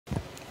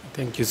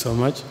Thank you so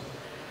much.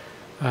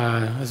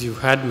 As you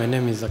heard, my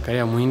name is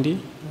Zakaria Mwindi.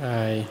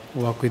 I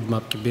work with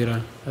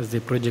Kibera as the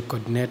project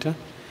coordinator.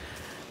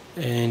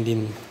 And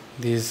in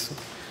this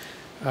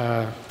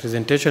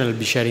presentation, I'll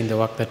be sharing the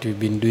work that we've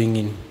been doing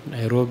in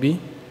Nairobi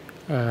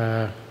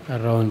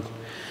around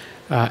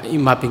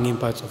mapping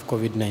impacts of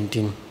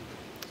COVID-19.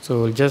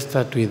 So we'll just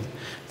start with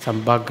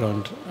some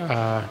background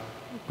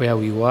where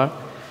we were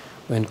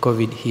when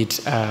COVID hit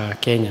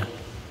Kenya.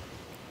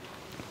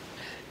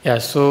 Yeah,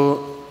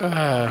 so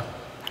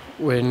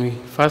when we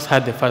first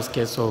had the first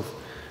case of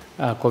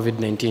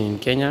COVID-19 in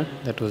Kenya,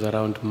 that was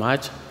around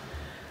March,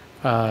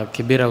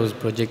 Kibera was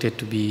projected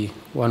to be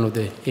one of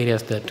the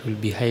areas that will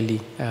be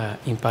highly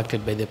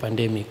impacted by the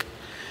pandemic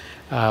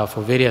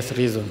for various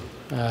reasons.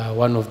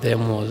 One of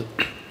them was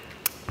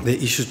the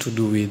issues to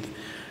do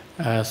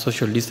with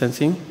social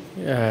distancing.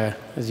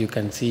 As you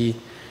can see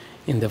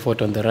in the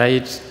photo on the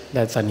right,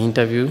 that's an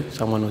interview.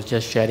 Someone was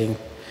just sharing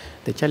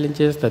the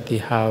challenges that they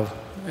have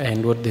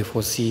and what they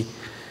foresee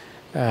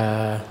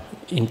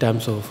in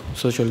terms of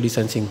social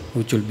distancing,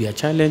 which will be a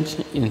challenge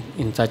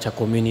in such a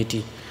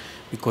community,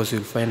 because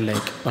you'll find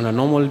like on a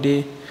normal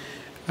day,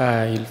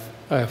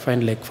 you'll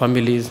find like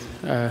families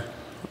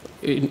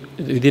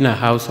within a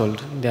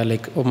household, there are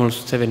like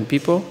almost 7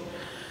 people.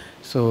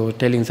 So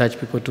telling such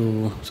people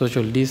to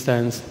social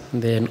distance,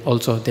 then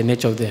also the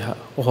nature of the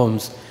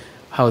homes,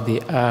 how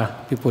they are,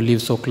 people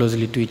live so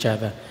closely to each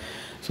other.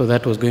 So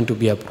that was going to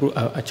be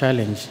a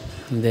challenge.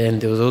 And then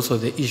there was also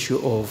the issue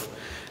of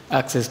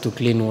access to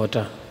clean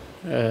water.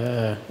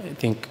 I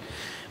think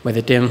by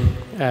the time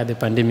the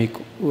pandemic,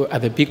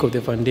 at the peak of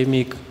the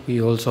pandemic,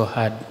 we also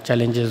had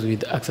challenges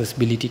with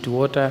accessibility to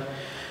water.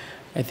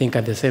 I think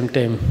at the same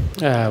time,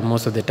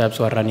 most of the taps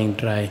were running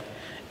dry.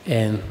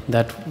 And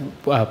that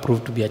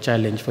proved to be a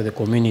challenge for the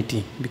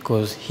community,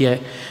 because here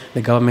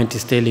the government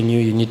is telling you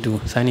you need to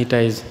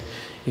sanitize,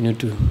 you need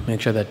to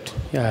make sure that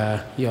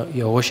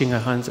you're washing your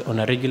hands on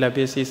a regular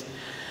basis.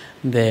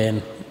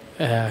 Then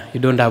you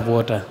don't have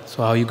water,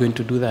 so how are you going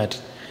to do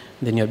that?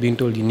 Then you're being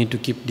told you need to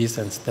keep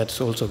distance. That's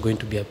also going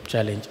to be a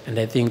challenge. And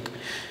I think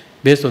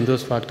based on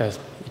those factors,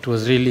 it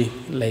was really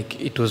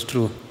like it was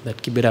true that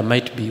Kibera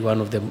might be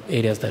one of the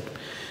areas that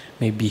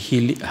may be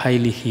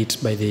highly hit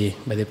by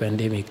the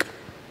pandemic.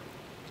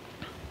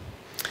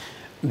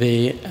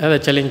 The other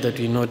challenge that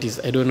we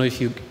noticed, I don't know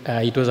if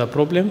it was a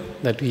problem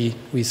that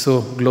we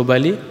saw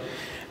globally,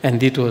 and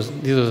this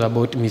was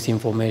about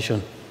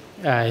misinformation,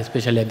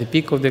 especially at the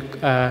peak of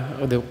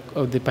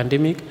the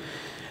pandemic.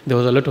 There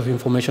was a lot of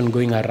information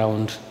going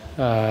around.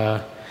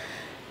 There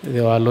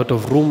were a lot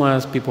of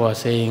rumors. People were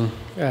saying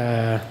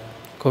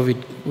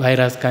COVID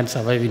virus can't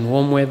survive in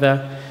warm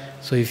weather,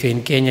 so if you're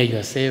in Kenya, you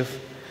are safe.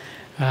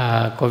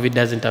 COVID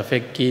doesn't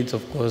affect kids,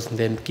 of course,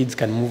 then kids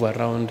can move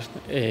around.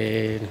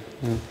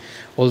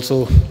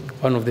 Also,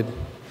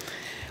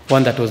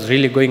 one that was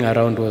really going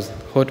around was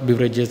hot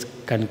beverages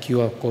can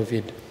cure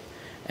COVID.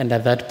 And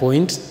at that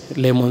point,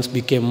 lemons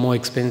became more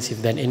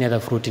expensive than any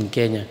other fruit in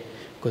Kenya,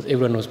 because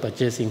everyone was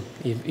purchasing.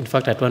 In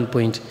fact, at one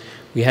point,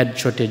 we had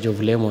shortage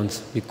of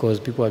lemons because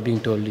people were being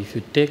told, if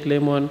you take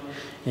lemon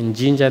and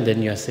ginger,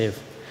 then you are safe.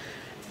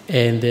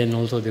 And then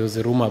also there was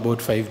a rumor about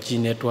 5G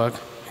network,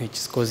 which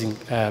is causing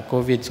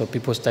COVID, so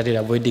people started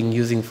avoiding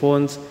using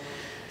phones.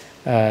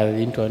 They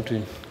didn't want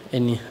to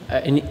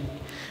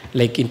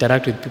like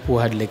interact with people who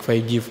had like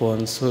 5G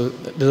phones. So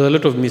there's a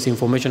lot of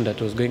misinformation that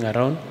was going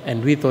around,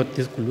 and we thought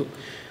this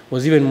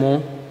was even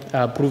more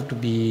proved to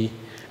be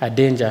a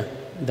danger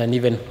than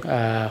even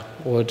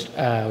what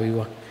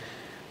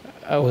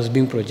was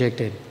being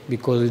projected.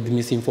 Because with the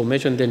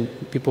misinformation, then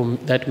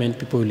that meant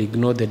people will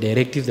ignore the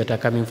directives that are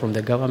coming from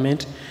the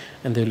government,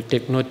 and they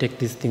will not take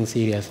these things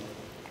serious.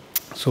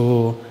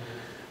 So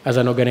as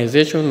an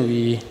organization,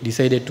 we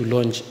decided to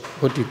launch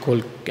what we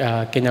call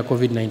Kenya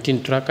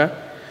COVID-19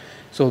 Tracker.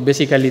 So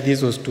basically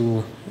this was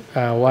to,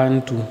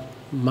 to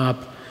map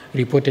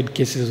reported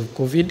cases of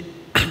COVID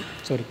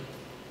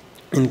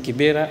in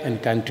Kibera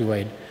and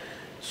countrywide.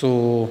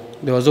 So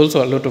there was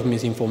also a lot of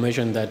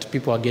misinformation that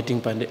people are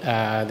getting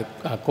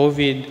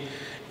COVID,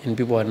 and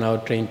people are now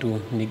trying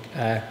to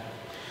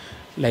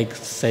like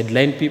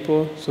sideline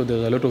people. So there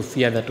was a lot of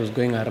fear that was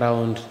going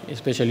around,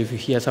 especially if you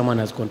hear someone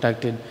has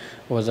contacted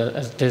or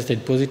has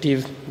tested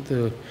positive.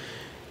 There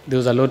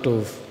was a lot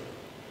of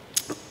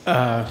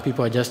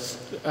people are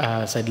just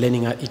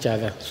sidelining each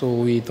other. So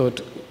we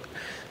thought,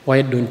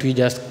 why don't we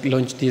just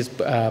launch this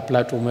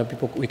platform where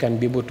we can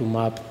be able to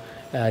map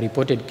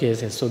reported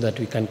cases, so that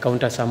we can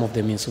counter some of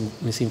the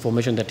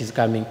misinformation that is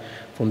coming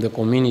from the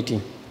community.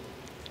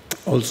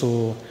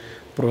 Also,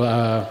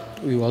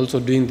 we were also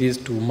doing this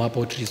to map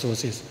out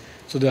resources.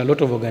 So there are a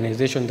lot of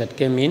organizations that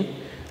came in,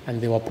 and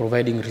they were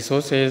providing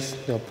resources,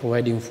 they were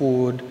providing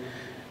food,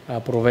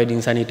 providing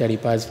sanitary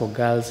pads for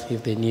girls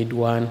if they need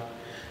one.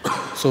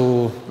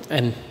 So,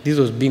 and this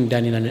was being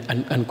done in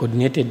an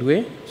uncoordinated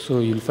way. So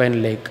you'll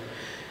find like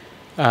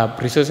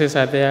resources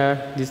are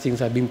there, these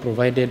things are being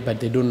provided, but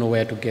they don't know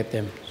where to get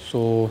them.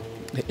 So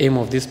the aim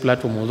of this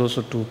platform was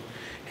also to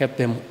help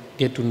them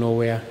get to know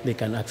where they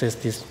can access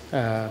these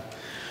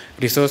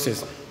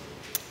resources.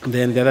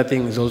 Then the other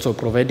thing is also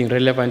providing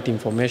relevant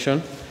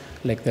information,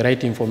 like the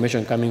right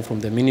information coming from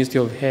the Ministry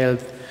of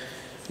Health,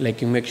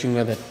 like you make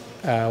sure that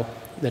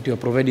that you are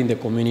providing the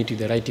community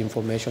the right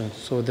information.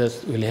 So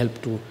this will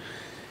help to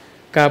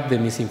curb the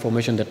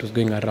misinformation that was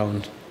going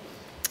around.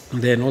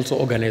 Then also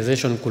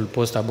organization could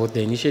post about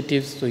the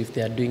initiatives. So if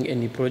they are doing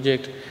any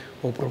project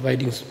or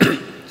providing,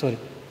 sorry,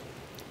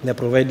 they're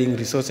providing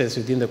resources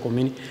within the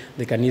community,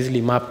 they can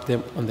easily map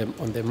them on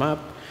the map.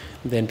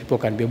 Then people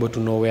can be able to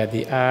know where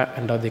they are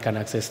and how they can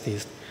access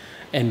this.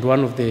 And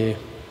one of the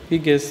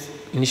biggest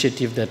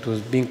initiatives that was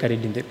being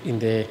carried in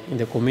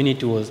the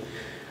community was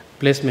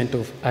placement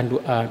of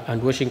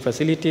hand washing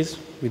facilities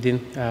within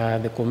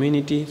the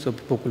community, so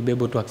people could be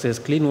able to access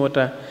clean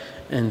water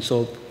and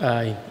soap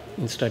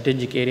in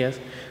strategic areas.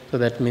 So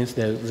that means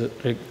there's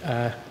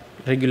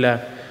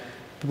regular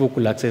people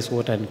could access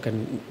water and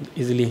can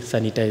easily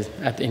sanitize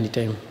at any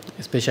time,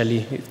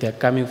 especially if they're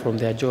coming from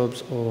their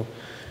jobs or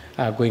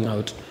going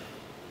out.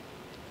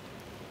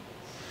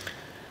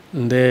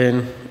 And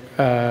then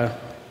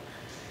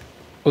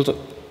also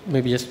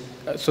maybe just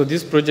so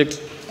this project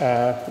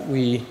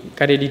we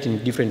carried it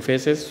in different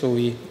phases. So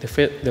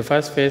the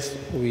first phase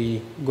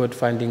we got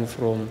funding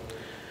from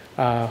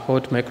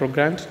HOT micro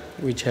grant,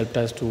 which helped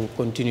us to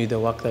continue the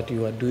work that we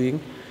were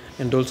doing,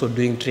 and also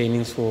doing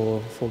trainings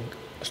for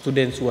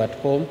students who are at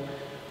home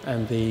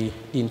and they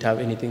didn't have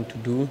anything to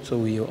do. So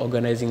we were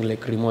organizing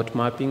like remote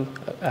mapping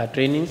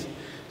trainings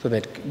so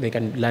that they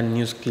can learn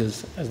new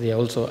skills as they are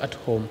also at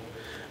home,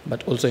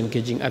 but also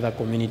engaging other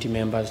community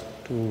members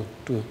to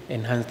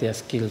enhance their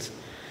skills.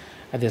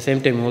 At the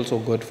same time, we also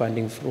got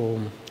funding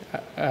from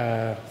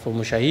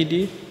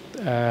Mushahidi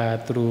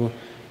through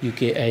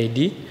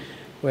UKID,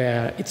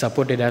 where it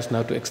supported us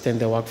now to extend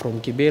the work from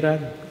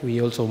Kibera.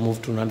 We also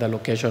moved to another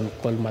location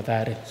called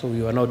Mathare. So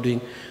we are now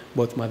doing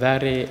both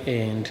Mathare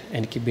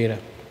and Kibera.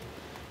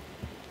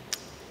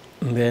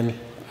 And then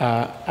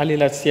early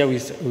last year,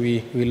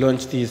 we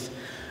launched this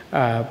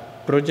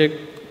project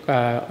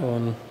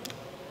on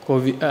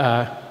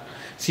COVID,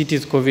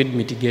 cities COVID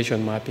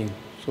mitigation mapping.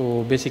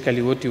 So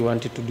basically what we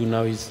wanted to do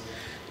now is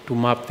to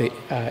map the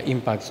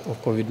impacts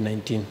of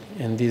COVID-19.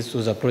 And this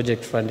was a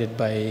project funded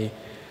by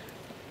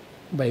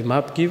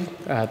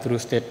MapGive through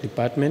State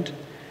Department.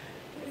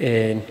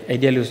 And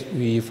ideally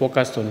we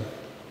focused on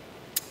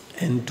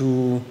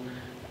two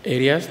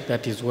areas,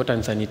 that is water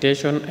and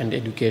sanitation and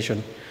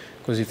education,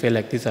 because we felt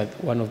like these are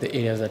one of the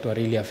areas that were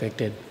really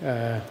affected.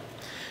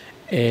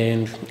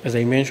 And as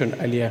I mentioned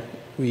earlier,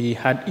 we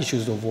had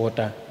issues of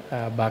water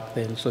back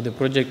then. So the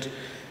project,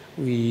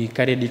 we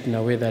carried it in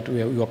a way that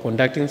we were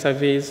conducting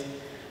surveys,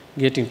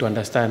 getting to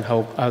understand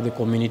how the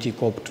community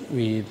coped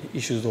with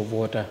issues of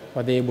water.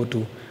 Were they able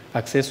to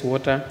access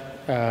water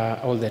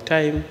all the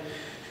time?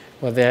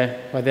 Was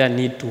there a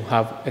need to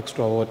have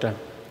extra water?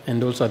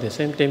 And also at the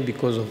same time,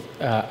 because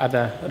of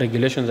other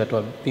regulations that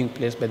were being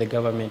placed by the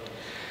government,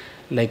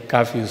 like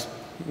curfews,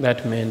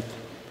 that meant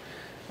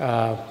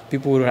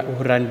people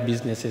who run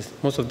businesses,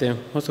 most of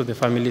the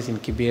families in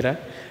Kibera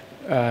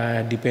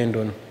depend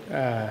on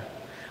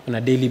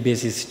a daily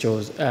basis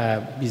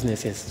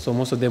businesses. So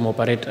most of them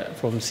operate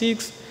from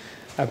 6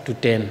 up to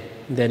 10.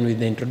 Then with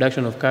the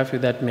introduction of curfew,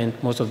 that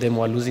meant most of them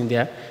were losing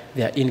their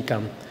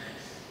income.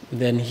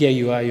 Then here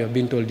you are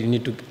being told you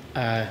need to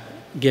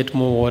get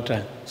more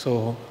water.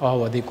 So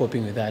how are they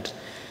coping with that?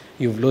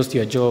 You've lost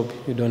your job,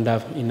 you don't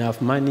have enough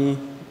money.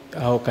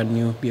 How can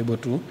you be able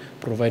to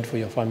provide for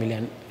your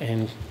family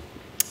and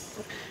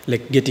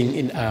like getting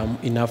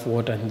enough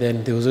water? And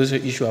then there was also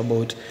an issue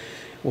about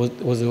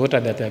was the water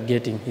that they're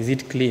getting, is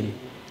it clean?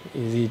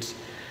 Is it,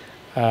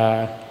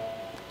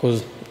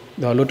 because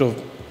there are a lot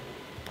of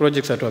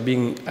projects that were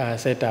being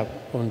set up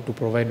to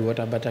provide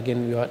water, but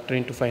again, we are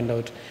trying to find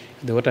out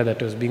if the water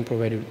that was being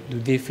provided, do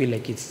they feel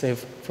like it's safe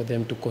for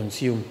them to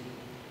consume?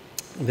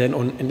 Then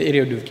in the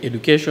area of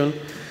education,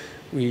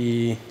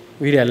 we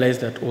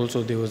realized that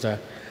also there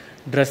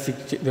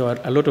were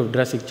a lot of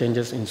drastic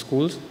changes in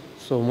schools.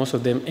 So most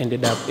of them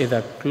ended up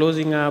either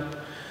closing up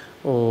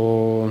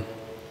or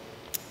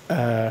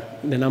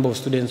the number of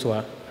students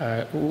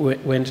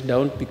went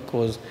down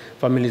because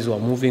families were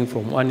moving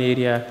from one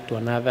area to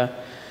another.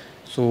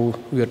 So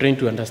we were trying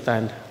to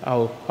understand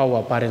how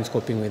are parents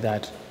coping with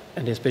that.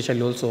 And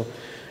especially also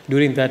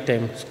during that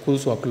time,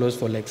 schools were closed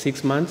for like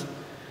 6 months.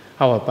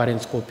 How are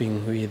parents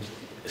coping with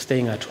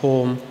staying at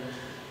home?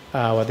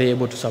 Were they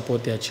able to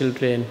support their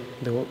children?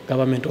 The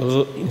government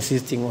also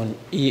insisting on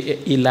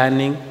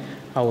e-learning.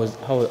 How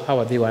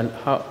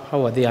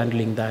are they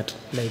handling that?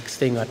 Like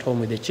staying at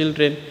home with the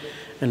children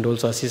and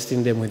also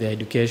assisting them with their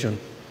education.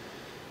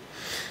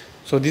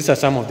 So these are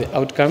some of the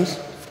outcomes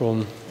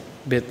from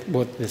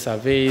both the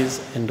surveys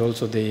and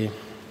also the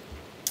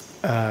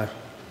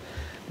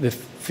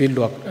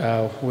fieldwork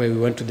where we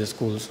went to the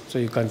schools. So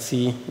you can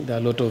see there are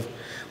a lot of,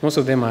 most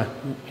of them are,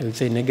 I'll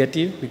say,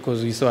 negative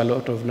because we saw a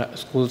lot of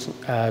schools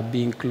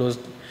being closed.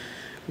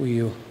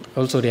 We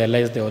also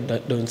realized the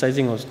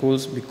downsizing of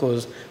schools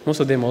because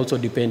most of them are also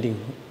depending,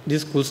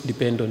 these schools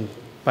depend on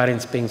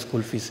parents paying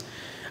school fees.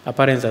 a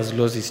parent has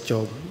lost his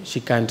job, she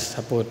can't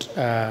support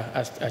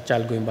a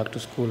child going back to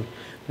school.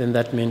 Then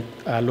that meant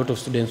a lot of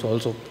students were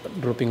also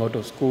dropping out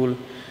of school,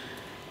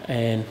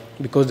 and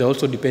because they're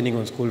also depending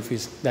on school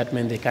fees, that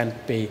meant they can't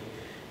pay,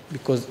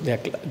 because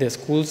their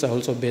schools are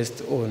also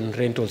based on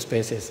rental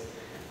spaces.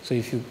 So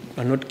if you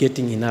are not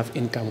getting enough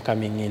income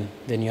coming in,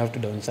 then you have to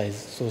downsize.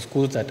 So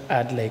schools that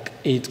had like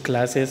 8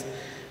 classes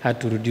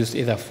had to reduce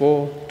either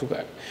 4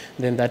 to,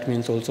 then that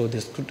means also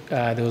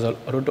there was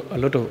a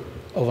lot of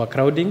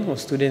overcrowding of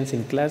students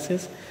in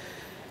classes.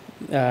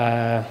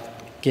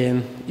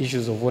 Again,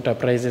 issues of water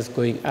prices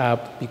going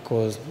up,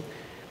 because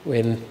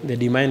when the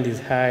demand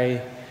is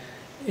high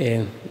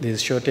and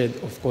there's shortage,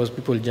 of course,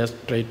 people just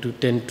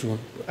tend to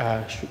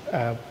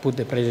put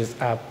the prices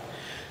up.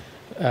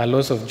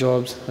 Loss of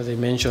jobs, as I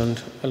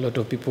mentioned, a lot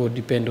of people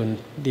depend on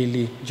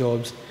daily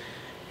jobs,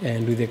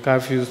 and with the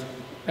curfews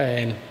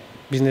and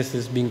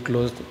businesses being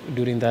closed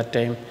during that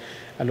time,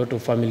 a lot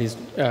of families,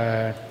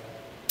 a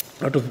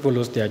lot of people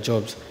lost their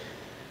jobs.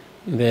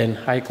 Then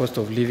high cost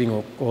of living,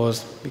 of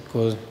course,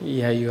 because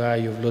here you are,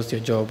 you've lost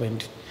your job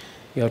and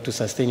you have to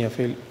sustain your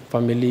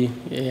family.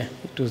 Yeah,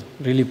 it was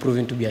really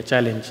proving to be a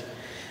challenge.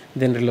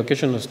 Then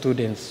relocation of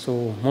students.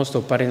 So most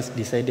of parents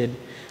decided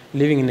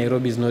living in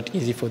Nairobi is not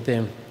easy for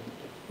them.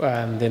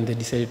 And then they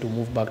decided to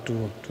move back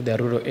to their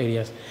rural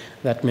areas.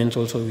 That meant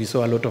also we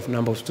saw a lot of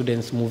number of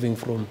students moving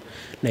from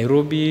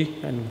Nairobi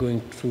and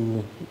going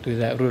to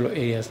the rural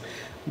areas.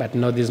 But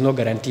now there's no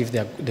guarantee if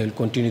they will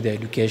continue their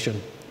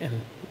education. And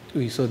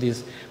we saw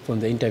this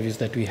from the interviews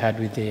that we had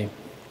with the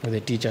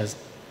teachers.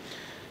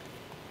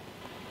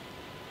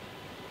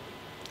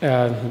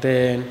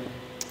 Then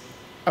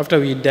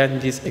after we done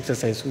this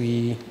exercise,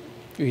 we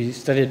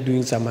started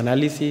doing some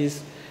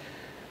analysis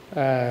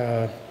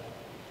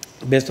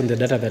based on the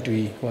data that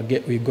we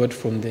got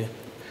from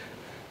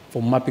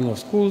mapping of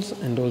schools,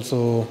 and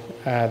also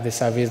the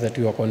surveys that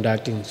we were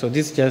conducting. So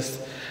this is just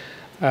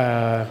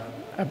a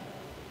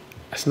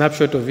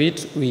snapshot of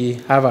it.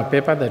 We have a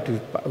paper that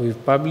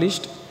we've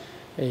published.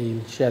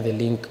 I'll share the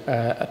link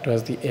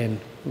towards the end.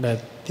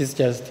 But this is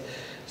just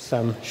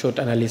some short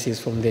analysis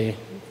from the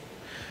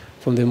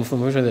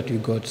information that we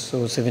got.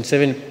 So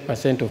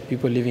 77% of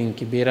people living in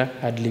Kibera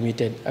had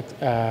limited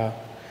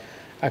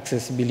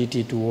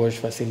accessibility to wash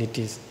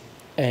facilities.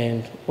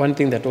 And one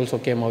thing that also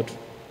came out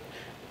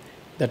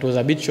that was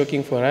a bit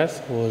shocking for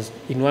us was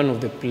in one of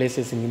the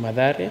places in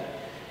Mathare,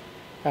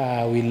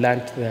 we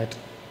learned that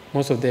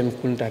most of them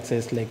couldn't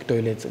access like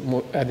toilets.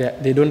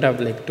 They don't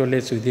have like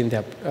toilets within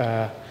the.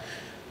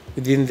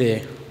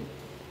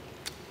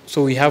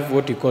 So we have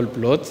what we call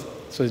plots.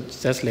 So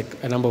it's just like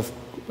a number of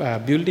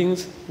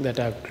buildings that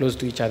are close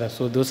to each other.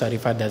 So those are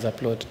referred as a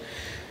plot.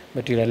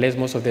 But you realize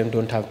most of them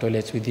don't have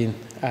toilets within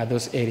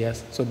those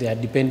areas. So they are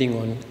depending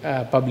on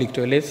public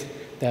toilets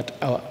that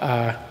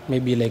are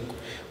maybe like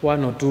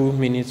 1 or 2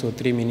 minutes or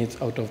 3 minutes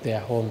out of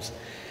their homes.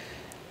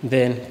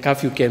 Then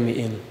curfew came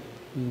in.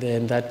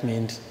 Then that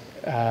means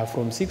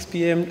from 6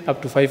 p.m.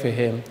 up to 5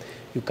 a.m.,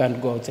 you can't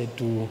go outside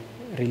to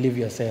relieve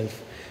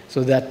yourself.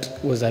 So that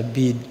was a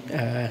big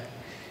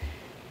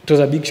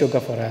shocker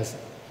for us,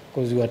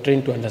 because we were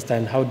trying to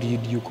understand how do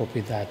you cope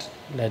with that.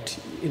 That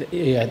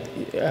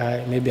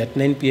maybe at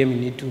 9 p.m. you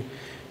need to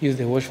use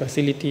the wash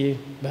facility,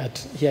 but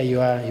here you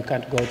are, you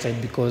can't go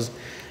outside because,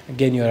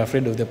 again, you are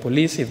afraid of the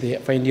police. If they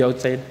find you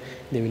outside,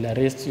 they will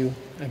arrest you.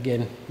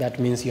 Again, that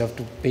means you have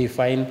to pay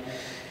fine.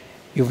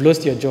 You've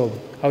lost your job.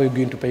 How are you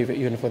going to pay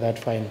even for that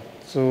fine?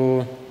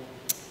 So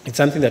it's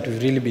something that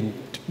we've really been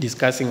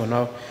discussing on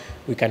how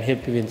we can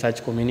help even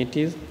such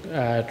communities,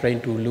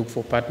 trying to look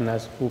for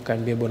partners who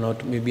can be able now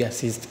to maybe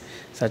assist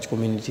such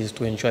communities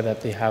to ensure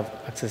that they have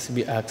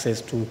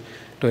access to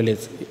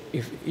toilets,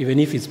 even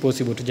if it's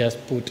possible to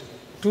just put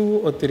 2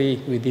 or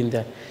 3 within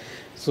there.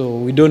 So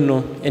we don't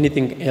know,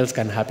 anything else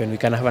can happen. We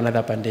can have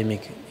another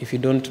pandemic. If you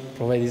don't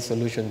provide this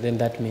solution, then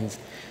that means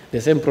the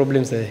same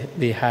problems that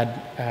they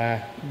had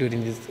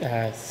during this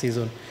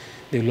season,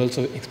 they will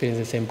also experience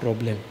the same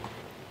problem.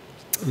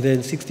 Then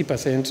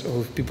 60%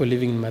 of people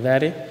living in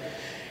Mathare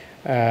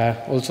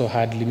also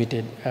had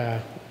limited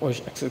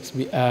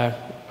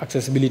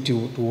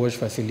accessibility to wash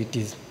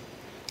facilities.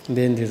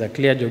 Then there's a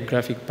clear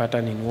geographic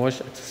pattern in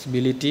wash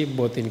accessibility,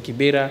 both in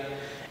Kibera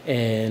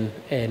and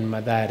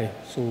Mathare.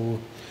 So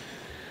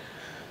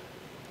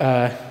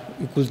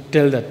you could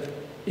tell that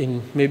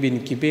maybe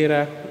in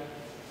Kibera,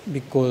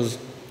 because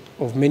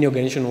of many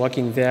organizations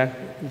working there,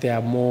 there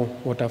are more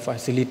water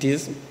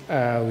facilities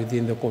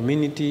within the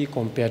community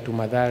compared to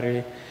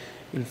Mathare.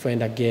 You'll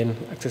find, again,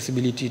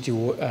 accessibility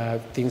to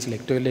things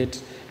like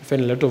toilets. You'll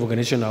find a lot of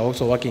organizations are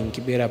also working in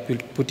Kibera,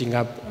 putting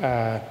up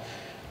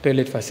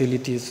toilet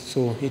facilities.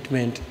 So it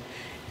meant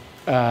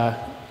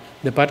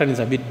the pattern is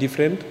a bit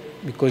different,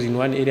 because in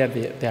one area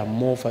there are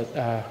more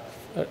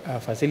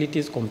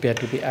facilities compared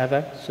to the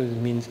other. So it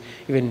means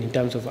even in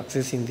terms of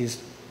accessing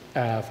these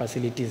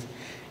facilities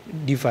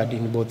differed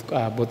in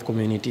both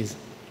communities.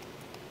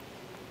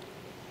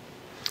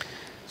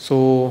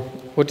 So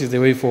what is the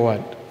way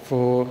forward?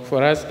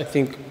 For us, I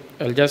think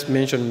I'll just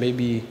mention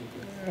maybe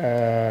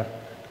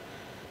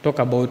talk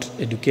about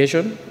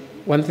education,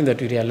 one thing that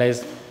we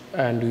realized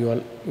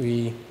and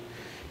we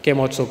came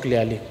out so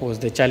clearly was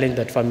the challenge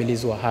that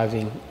families were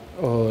having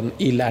on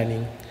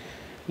e-learning.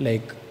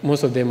 Like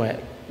most of them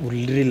would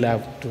really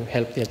love to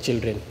help their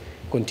children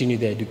continue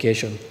their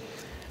education,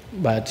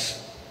 but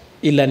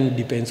e-learning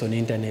depends on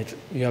internet.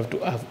 You have to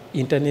have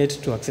internet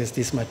to access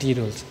these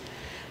materials.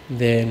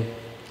 Then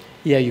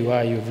here you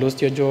are, you've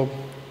lost your job.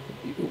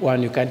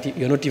 One,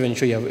 you're not even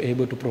sure you're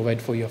able to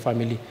provide for your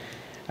family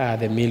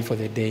the meal for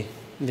the day.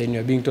 Then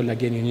you're being told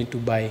again you need to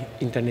buy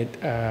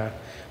internet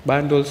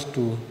bundles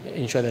to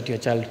ensure that your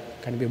child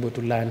can be able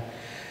to learn.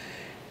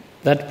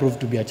 That proved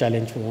to be a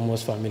challenge for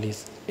most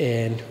families.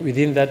 And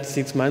within that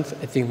 6 months,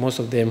 I think most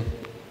of them,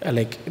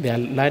 their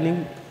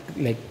learning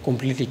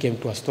completely came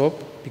to a stop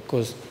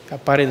because their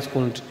parents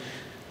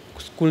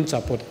couldn't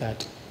support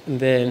that. And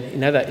then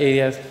in other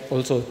areas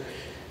also,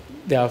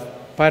 there are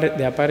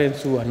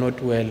parents who are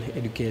not well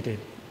educated.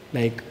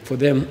 Like for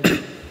them,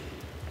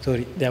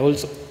 sorry,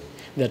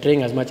 they're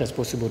trying as much as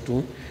possible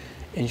to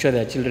ensure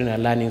their children are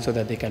learning so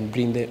that they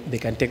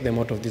can take them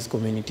out of these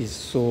communities.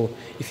 So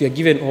if you're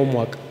given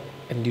homework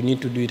and you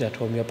need to do it at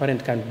home, your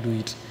parent can't do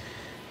it.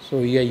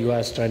 So here you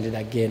are stranded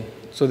again.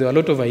 So there were a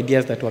lot of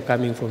ideas that were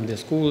coming from the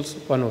schools.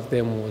 One of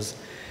them was,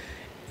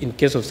 in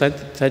case of such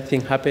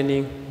thing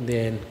happening,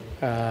 then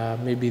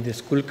maybe the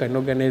school can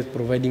organize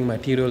providing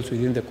materials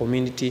within the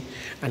community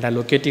and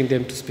allocating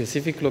them to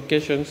specific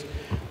locations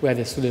where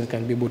the students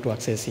can be able to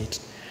access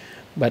it.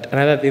 But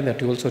another thing that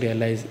we also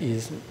realize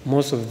is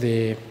most of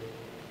the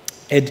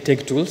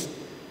EdTech tools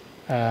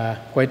are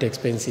quite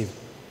expensive.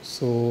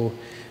 So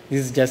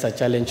this is just a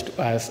challenge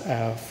to us,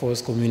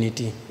 FOSS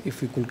community,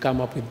 if we could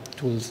come up with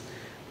tools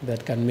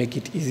that can make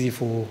it easy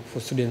for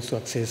students to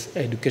access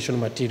educational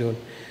material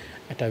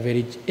at a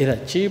very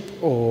either cheap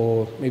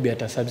or maybe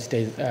at a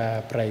subsidized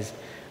price.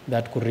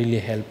 That could really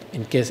help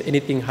in case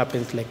anything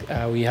happens, like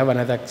we have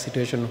another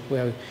situation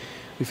where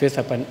we face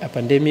a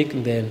pandemic,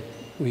 then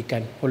we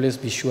can always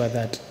be sure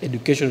that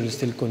education will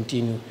still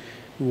continue.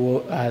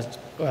 As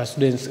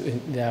students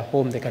in their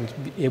home, they can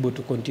be able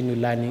to continue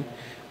learning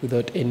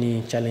without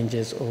any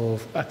challenges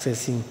of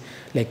accessing,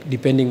 like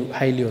depending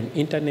highly on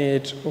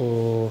internet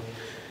or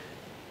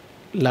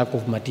lack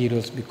of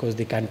materials because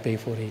they can't pay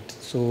for it.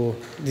 So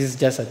this is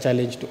just a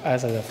challenge to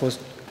us as a FOSS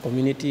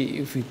community.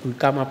 If we could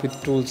come up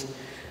with tools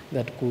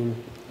that could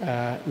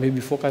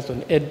maybe focus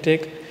on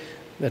EdTech,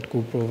 that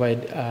could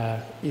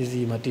provide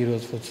easy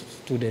materials for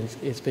students,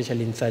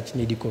 especially in such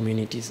needy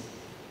communities.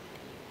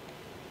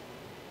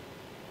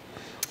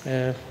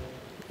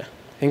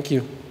 Thank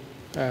you.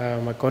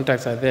 My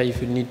contacts are there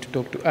if you need to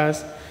talk to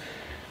us.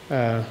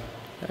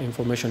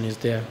 Information is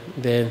there.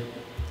 Then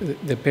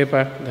the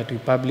paper that we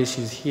publish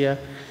is here.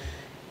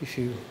 If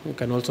you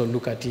can also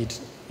look at it,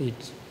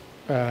 it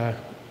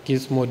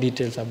gives more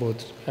details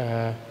about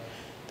the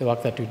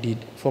work that we did,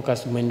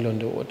 focused mainly on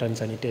the water and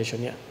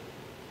sanitation. Yeah.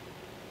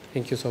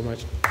 Thank you so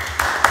much.